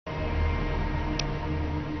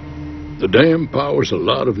The dam powers a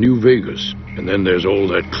lot of New Vegas, and then there's all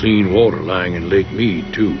that clean water lying in Lake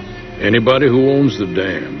Mead, too. Anybody who owns the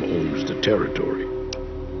dam owns the territory.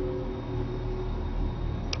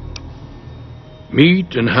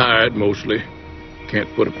 Meat and hide, mostly.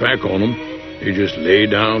 Can't put a pack on them. You just lay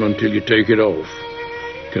down until you take it off.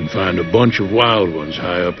 Can find a bunch of wild ones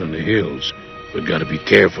high up in the hills, but gotta be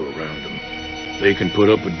careful around them. They can put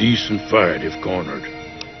up a decent fight if cornered.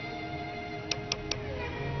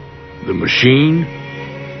 The machine?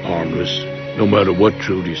 Harmless, no matter what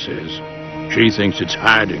Trudy says. She thinks it's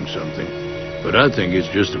hiding something, but I think it's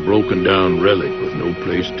just a broken-down relic with no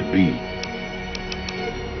place to be.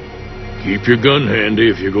 Keep your gun handy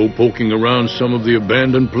if you go poking around some of the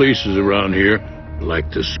abandoned places around here, like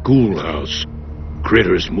the schoolhouse.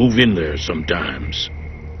 Critters move in there sometimes.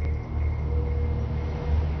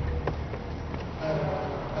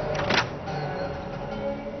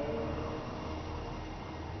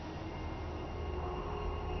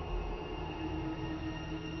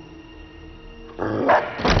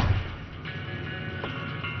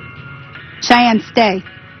 Cheyenne, stay.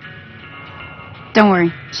 Don't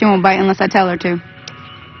worry, she won't bite unless I tell her to.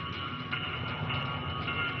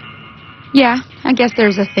 Yeah, I guess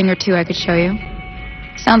there's a thing or two I could show you.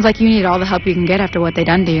 Sounds like you need all the help you can get after what they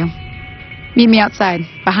done to you. Meet me outside,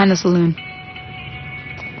 behind the saloon.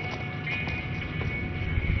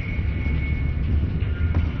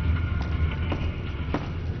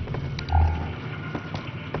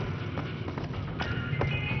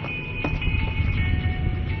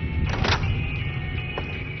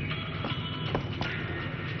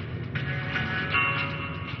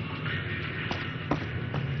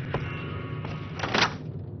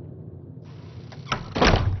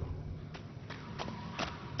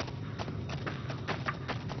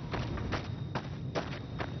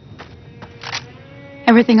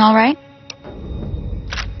 Everything all right?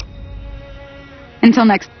 Until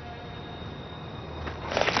next.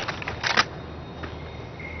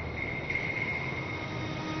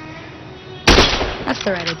 That's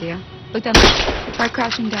the right idea. Look down there. Try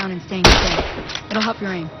crouching down and staying still. It'll help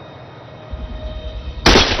your aim.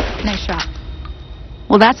 Nice shot.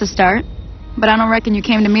 Well, that's a start. But I don't reckon you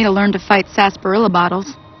came to me to learn to fight sarsaparilla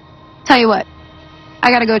bottles. Tell you what.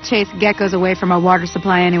 I gotta go chase geckos away from our water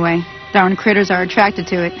supply anyway. Darn critters are attracted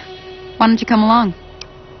to it. Why don't you come along?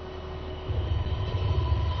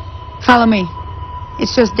 Follow me.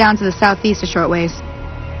 It's just down to the southeast a short ways.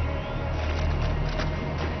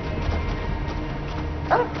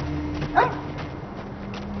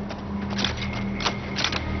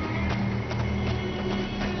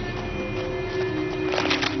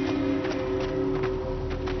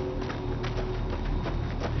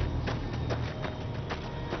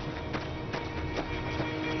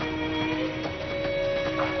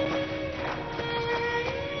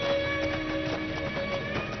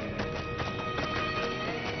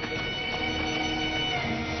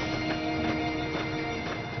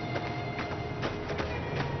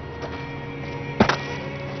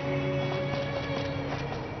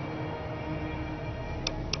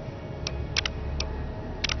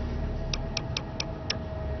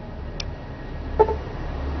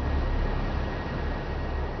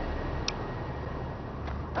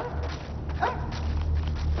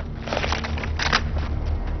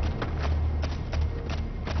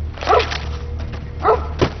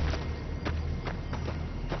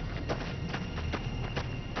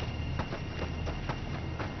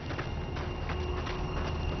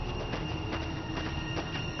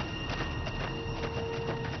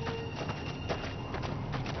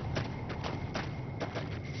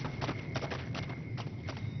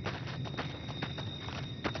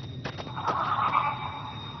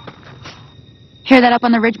 Hear that up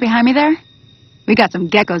on the ridge behind me there? We got some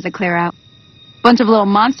geckos to clear out. Bunch of little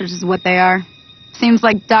monsters is what they are. Seems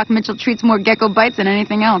like Doc Mitchell treats more gecko bites than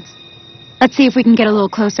anything else. Let's see if we can get a little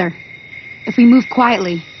closer. If we move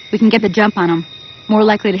quietly, we can get the jump on them. More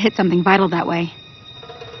likely to hit something vital that way.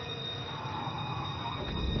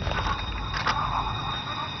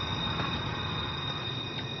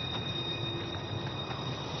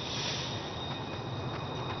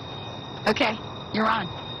 Okay, you're on.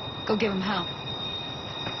 Go give him hell.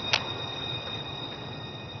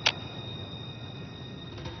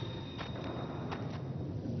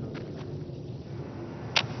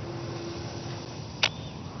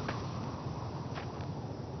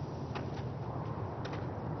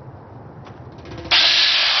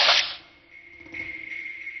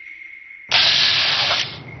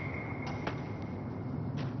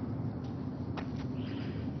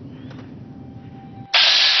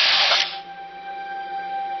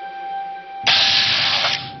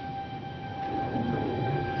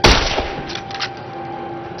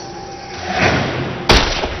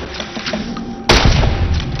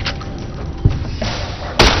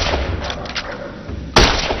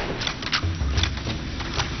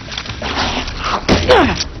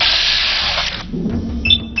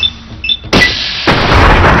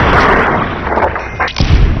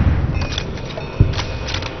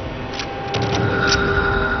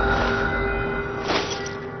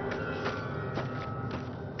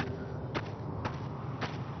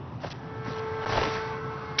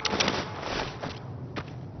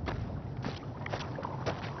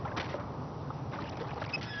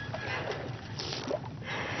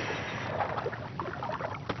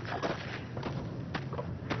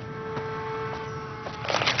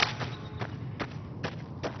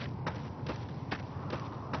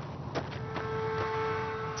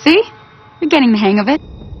 getting the hang of it.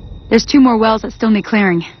 There's 2 more wells that still need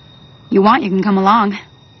clearing. You want, you can come along.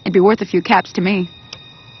 It'd be worth a few caps to me.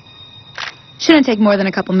 Shouldn't take more than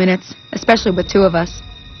a couple minutes, especially with 2 of us.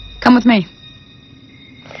 Come with me.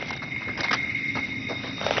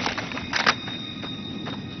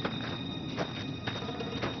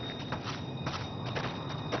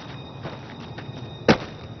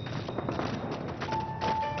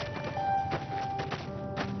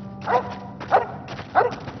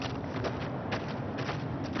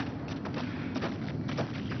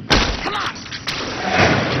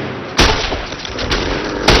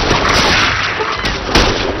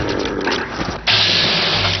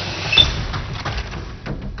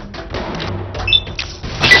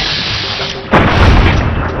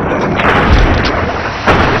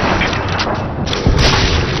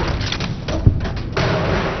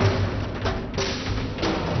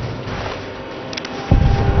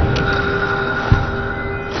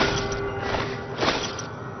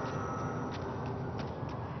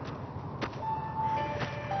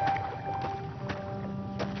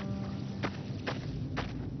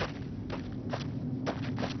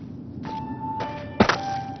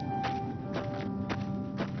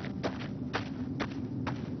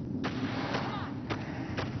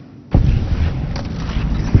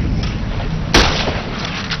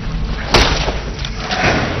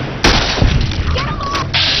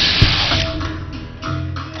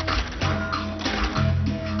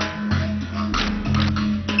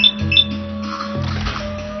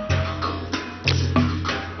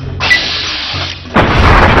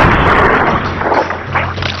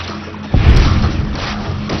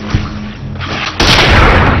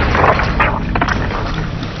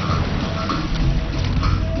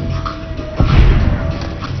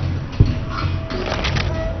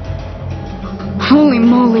 Holy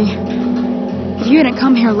moly. If you hadn't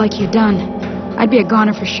come here like you done, I'd be a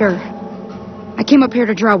goner for sure. I came up here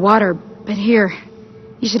to draw water, but here,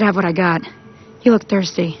 you should have what I got. You look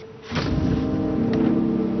thirsty.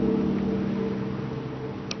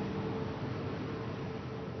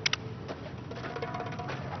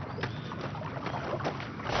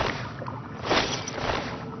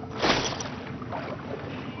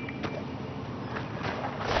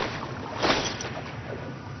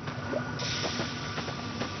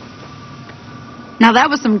 Now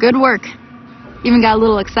that was some good work. Even got a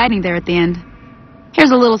little exciting there at the end.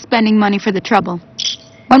 Here's a little spending money for the trouble.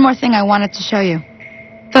 One more thing I wanted to show you.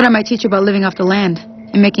 Thought I might teach you about living off the land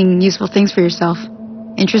and making useful things for yourself.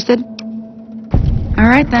 Interested?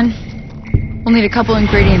 Alright then. We'll need a couple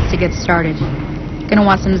ingredients to get started. Gonna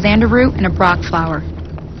want some xander root and a brock flower.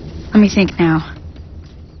 Let me think now.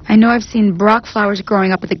 I know I've seen brock flowers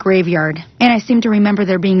growing up at the graveyard, and I seem to remember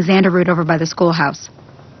there being xander root over by the schoolhouse.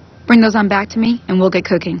 Bring those on back to me, and we'll get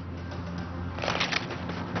cooking.